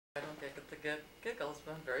get giggles,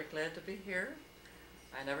 but I'm very glad to be here.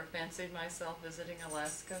 I never fancied myself visiting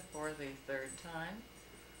Alaska for the third time,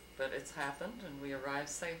 but it's happened and we arrived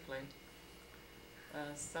safely.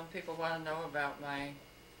 Some people want to know about my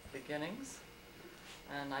beginnings,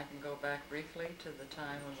 and I can go back briefly to the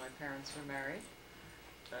time when my parents were married.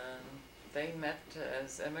 They met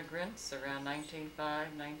as immigrants around 1905,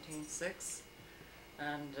 1906,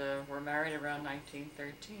 and were married around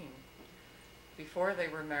 1913. Before they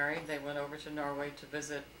were married, they went over to Norway to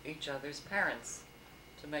visit each other's parents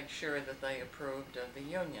to make sure that they approved of the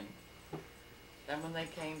union. Then when they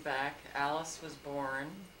came back, Alice was born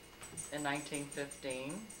in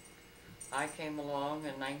 1915. I came along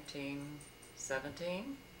in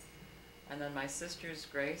 1917. And then my sisters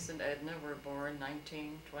Grace and Edna were born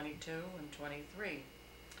 1922 and 23.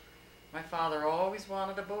 My father always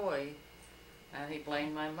wanted a boy, and he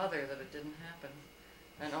blamed my mother that it didn't happen.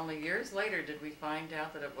 And only years later did we find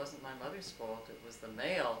out that it wasn't my mother's fault, it was the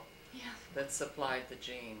male that supplied the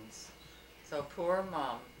genes. So poor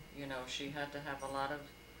Mom, you know, she had to have a lot of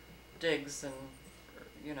digs and,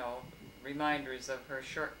 you know, reminders of her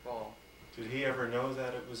shortfall. Did he ever know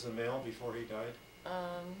that it was the male before he died?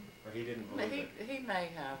 Or he didn't believe it? He may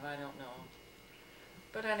have, I don't know.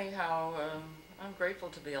 But anyhow, I'm grateful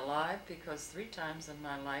to be alive because 3 times in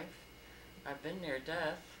my life I've been near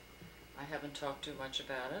death. I haven't talked too much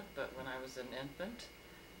about it, but when I was an infant,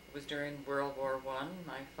 it was during World War I.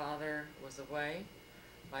 My father was away.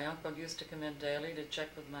 My uncle used to come in daily to check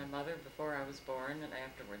with my mother before I was born and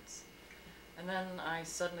afterwards. And then I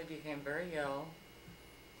suddenly became very ill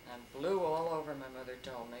and blew all over, my mother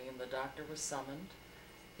told me, and the doctor was summoned.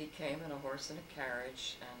 He came in a horse and a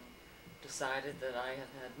carriage and decided that I had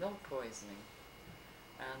had milk poisoning.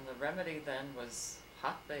 And the remedy then was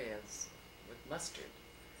hot baths with mustard.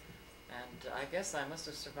 And I guess I must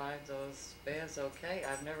have survived those baths okay.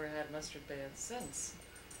 I've never had mustard baths since,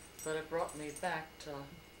 but it brought me back to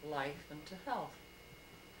life and to health.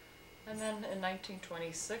 And then in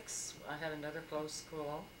 1926, I had another close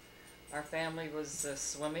call. Our family was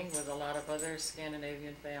swimming with a lot of other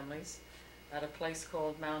Scandinavian families at a place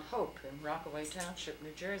called Mount Hope in Rockaway Township,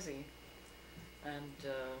 New Jersey.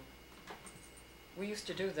 And we used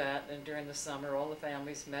to do that, and during the summer all the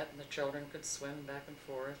families met and the children could swim back and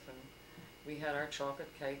forth, and we had our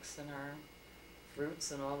chocolate cakes and our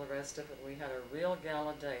fruits and all the rest of it. We had a real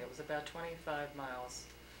gala day. It was about 25 miles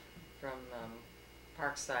from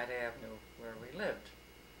Parkside Avenue where we lived.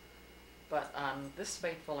 But on this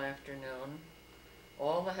fateful afternoon,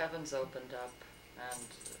 all the heavens opened up, and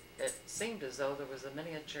it seemed as though there was a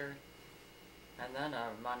miniature and then a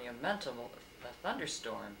monumental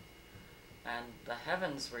thunderstorm. And the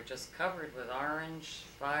heavens were just covered with orange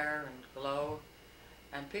fire and glow,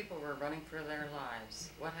 and people were running for their lives.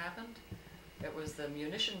 What happened? It was the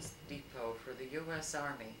munitions depot for the U.S.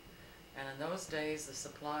 Army. And in those days, the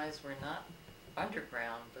supplies were not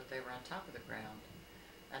underground, but they were on top of the ground.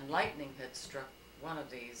 And lightning had struck one of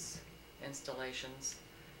these installations,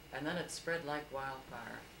 and then it spread like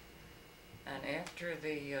wildfire. And after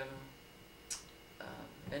the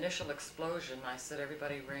initial explosion, I said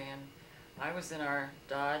everybody ran. I was in our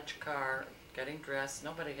Dodge car getting dressed.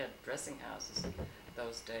 Nobody had dressing houses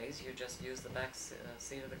those days. You just used the back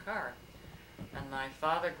seat of the car. And my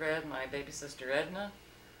father grabbed my baby sister Edna,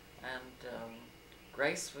 and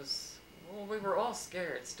Grace was, well, we were all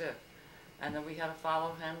scared stiff. And then we had to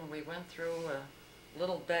follow him. We went through a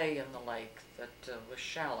little bay in the lake that was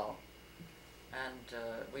shallow. And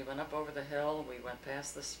we went up over the hill. We went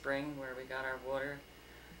past the spring where we got our water,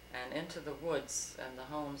 and into the woods and the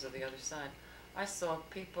homes of the other side. I saw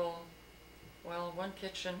people, well, one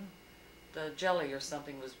kitchen, the jelly or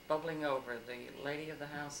something was bubbling over. The lady of the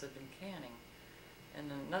house had been canning. And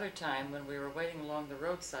another time, when we were waiting along the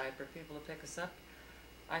roadside for people to pick us up,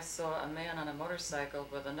 I saw a man on a motorcycle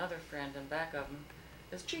with another friend in back of him.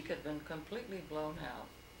 His cheek had been completely blown out,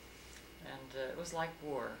 and it was like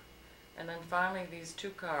war. And then finally these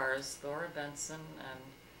 2 cars, Thora Benson and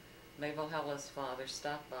Mabel Hella's father,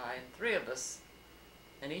 stopped by, and 3 of us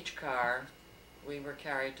in each car, we were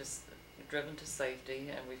carried to, driven to safety,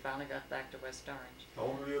 and we finally got back to West Orange. How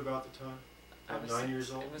old were you about the time? About 9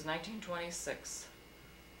 years old? It was 1926.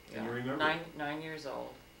 Can you remember? 9 years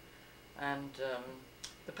old. And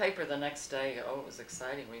the paper the next day, oh, it was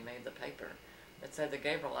exciting. We made the paper. It said the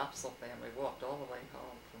Gabriel Opsel family walked all the way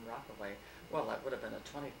home from Rockaway. Well, that would have been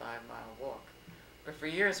a 25-mile walk. But for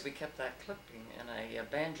years we kept that clipping in a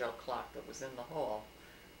banjo clock that was in the hall,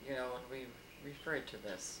 you know, and we referred to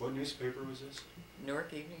this. What newspaper was this?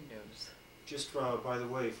 Newark Evening News. Just by the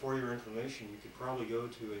way, for your information, you could probably go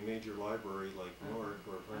to a major library like Newark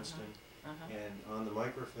or Princeton, and on the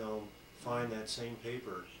microfilm find that same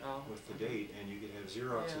paper Oh. with the date, and you could have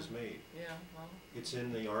Xeroxes made. Yeah, well. It's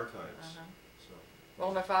in the archives. So.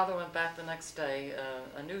 Well, my father went back the next day.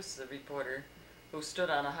 A news reporter who stood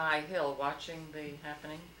on a high hill watching the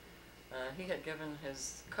happening, he had given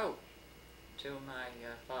his coat to my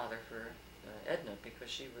father for Edna because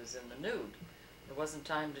she was in the nude. It wasn't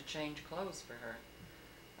time to change clothes for her.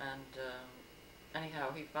 And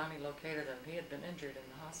anyhow, he finally located him. He had been injured in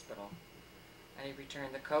the hospital. And he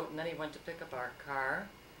returned the coat, and then he went to pick up our car.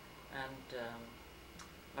 And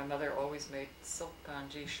my mother always made silk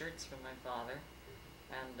pongee shirts for my father.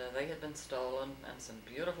 And they had been stolen, and some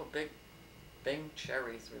beautiful big Bing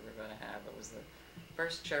cherries we were going to have. It was the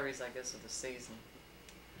first cherries, I guess, of the season.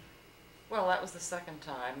 Well, that was the second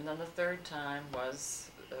time. And then the third time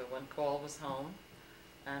was when Paul was home,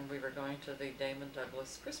 and we were going to the Damon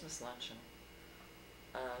Douglas Christmas luncheon.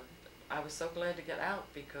 I was so glad to get out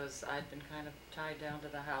because I'd been kind of tied down to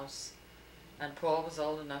the house, and Paul was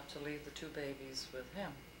old enough to leave the two babies with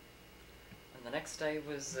him. And the next day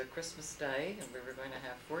was Christmas Day, and we were going to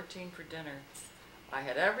have 14 for dinner. I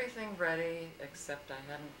had everything ready except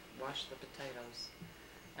I hadn't washed the potatoes.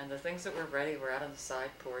 And the things that were ready were out on the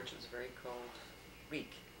side porch. It was a very cold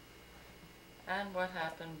week. And what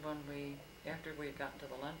happened after we had gotten to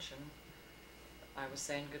the luncheon, I was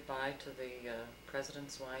saying goodbye to the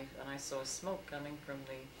president's wife, and I saw smoke coming from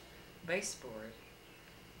the baseboard.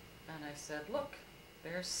 And I said, "Look,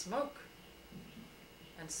 there's smoke."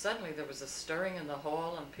 And suddenly there was a stirring in the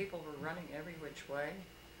hall, and people were running every which way.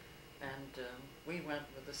 And we went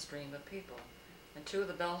with the stream of people. And two of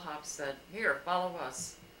the bellhops said, "Here, follow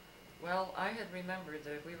us." Well, I had remembered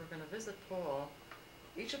that if we were going to visit Paul,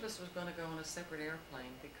 each of us was going to go in a separate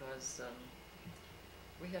airplane because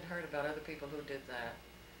we had heard about other people who did that.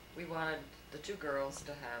 We wanted the two girls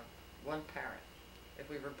to have one parent. If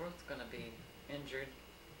we were both going to be injured,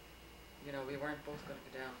 you know, we weren't both going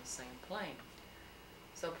to go down the same plane.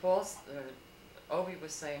 So Obi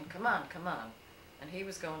was saying, "Come on, come on." And he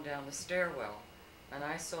was going down the stairwell, and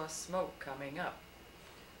I saw smoke coming up.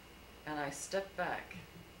 And I stepped back,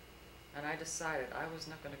 and I decided I was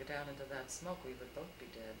not going to go down into that smoke. We would both be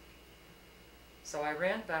dead. So I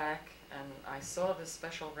ran back, and I saw this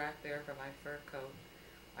special rack there for my fur coat.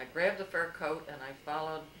 I grabbed the fur coat, and I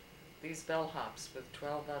followed these bellhops with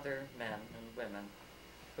 12 other men and women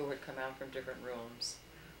who had come out from different rooms.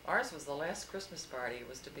 Ours was the last Christmas party. It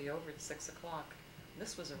was to be over at 6 o'clock.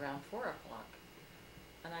 This was around 4 o'clock.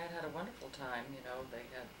 And I had had a wonderful time, you know. They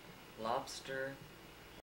had lobster,